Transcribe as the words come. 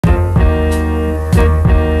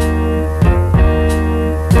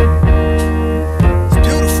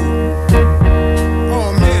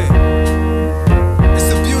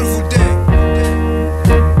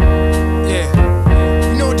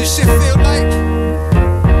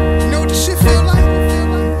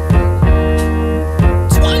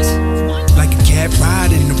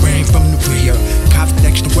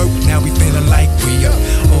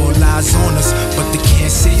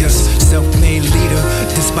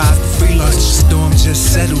storm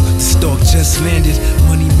just settled, the stork just landed.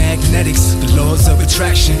 Money magnetics, the laws of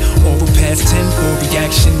attraction. Over past 10 for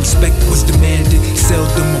reaction. Respect was demanded,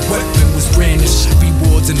 seldom a weapon was brandished.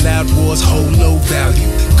 Rewards and loud wars hold low value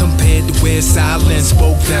compared to where silence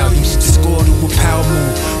spoke volumes. To score to a power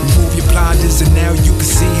move, remove your blinders and now you can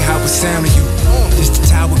see how it sounded you. It's the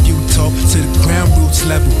tower view talk to the ground roots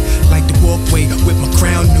level. Like the walkway with my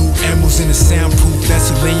crown, new emeralds in a soundproof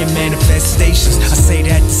vessel in your manifestations. I say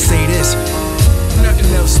that to say this,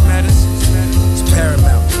 nothing else matters. It's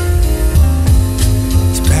Paramount.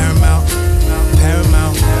 It's Paramount.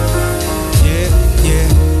 Paramount. Yeah, yeah,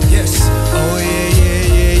 yes. Oh yeah, yeah,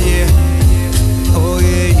 yeah, yeah. Oh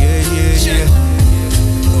yeah, yeah, yeah, yeah.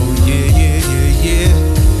 Oh yeah, yeah, yeah, yeah.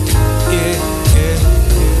 Yeah, yeah.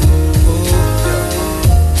 Oh yeah.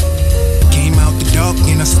 Came out the dark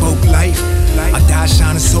and I spoke light. I die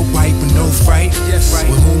shining so bright with no fright.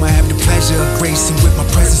 With whom I have the pleasure of gracing with my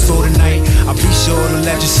presence for the night. I'll be sure to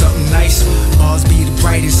let you something nice. Bars be the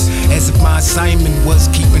brightest, as if my assignment was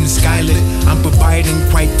keeping the sky lit. I'm providing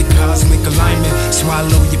quite the cosmic alignment.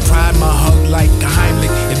 Swallow your pride, my hug like a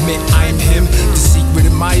Heimlich. Admit I am him, the secret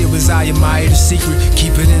admirers. I admire the secret.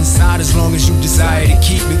 Keep it inside as long as you desire to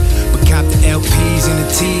keep it. But cop the LPs and the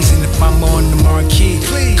T's, and if I'm on the marquee,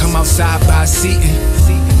 come outside by seating.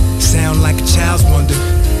 Sound like a child's wonder.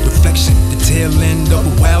 Reflection, the tail end of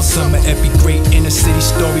a wild summer. Every great inner city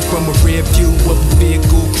story from a rear view of a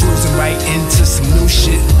vehicle cruising right into some new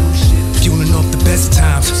shit. Fueling off the best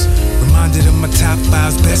times. Reminded of my top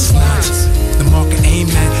 5's best lines. The marker aim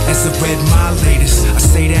at as I read my latest. I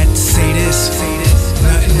say that to say this.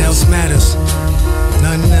 Nothing else matters.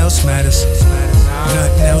 Nothing else matters.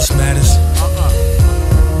 Nothing else matters.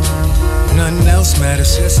 Nothing else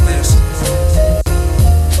matters.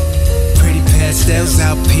 Pastels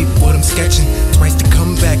out, peep what I'm sketching. Twice the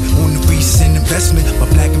comeback on the recent investment. My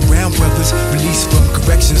black and brown brothers released from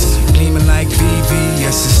corrections, gleaming like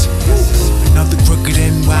VVS's. Another crooked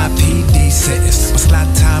NYPD sentence. My slot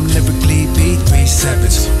time lyrically be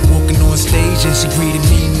 3/7. Walking on stage and she greeted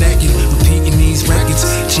me naked, repeating these records.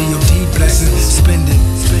 G.O.D. blessing, splendid,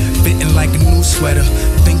 fitting like a new sweater.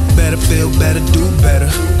 Think better, feel better, do better.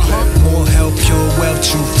 More help, pure wealth,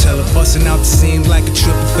 truth teller. Busting out the seams like a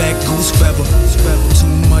triple fat goose feather.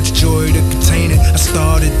 Too much joy to contain it. I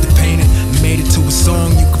started to paint it, made it to a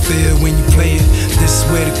song you can feel when you play it. This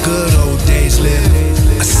is where the good old